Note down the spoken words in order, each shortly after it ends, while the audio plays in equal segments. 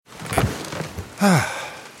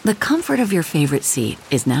The comfort of your favorite seat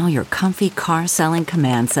is now your comfy car selling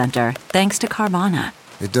command center, thanks to Carvana.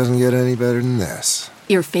 It doesn't get any better than this.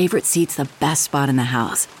 Your favorite seat's the best spot in the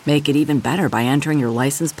house. Make it even better by entering your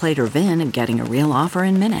license plate or VIN and getting a real offer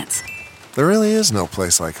in minutes. There really is no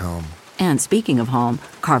place like home. And speaking of home,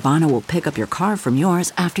 Carvana will pick up your car from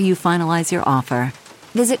yours after you finalize your offer.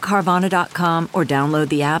 Visit Carvana.com or download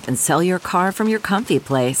the app and sell your car from your comfy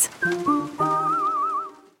place.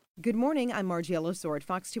 Good morning, I'm Margie Ellisor at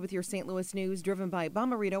Fox 2 with your St. Louis news, driven by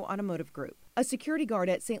Bomarito Automotive Group. A security guard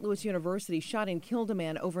at St. Louis University shot and killed a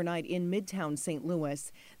man overnight in Midtown St.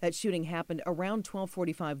 Louis. That shooting happened around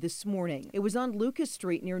 12:45 this morning. It was on Lucas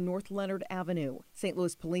Street near North Leonard Avenue. St.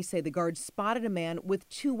 Louis police say the guard spotted a man with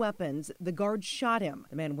 2 weapons. The guard shot him.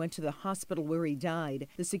 The man went to the hospital where he died.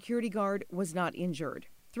 The security guard was not injured.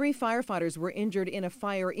 3 firefighters were injured in a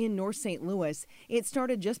fire in North St. Louis. It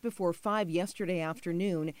started just before 5 yesterday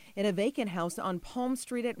afternoon in a vacant house on Palm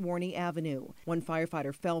Street at Warney Avenue. One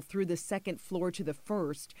firefighter fell through the second floor to the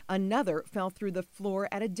first. Another fell through the floor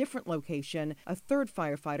at a different location. A third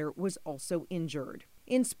firefighter was also injured.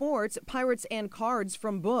 In sports, Pirates and Cards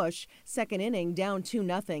from Busch. Second inning, down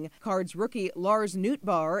 2-0. Cards rookie Lars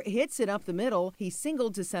Nootbaar hits it up the middle. He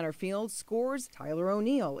singled to center field, scores Tyler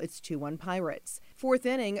O'Neill. It's 2-1 Pirates. Fourth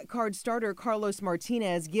inning, Cards starter Carlos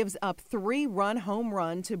Martinez gives up 3-run home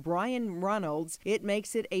run to Brian Reynolds. It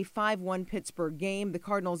makes it a 5-1 Pittsburgh game. The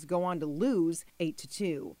Cardinals go on to lose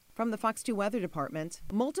 8-2. From the Fox 2 Weather Department,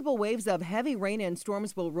 multiple waves of heavy rain and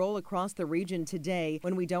storms will roll across the region today.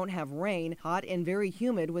 When we don't have rain, hot and very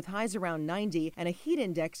humid with highs around 90 and a heat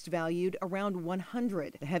index valued around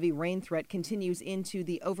 100. The heavy rain threat continues into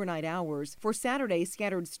the overnight hours. For Saturday,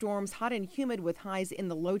 scattered storms, hot and humid with highs in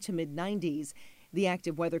the low to mid 90s. The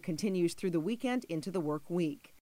active weather continues through the weekend into the work week.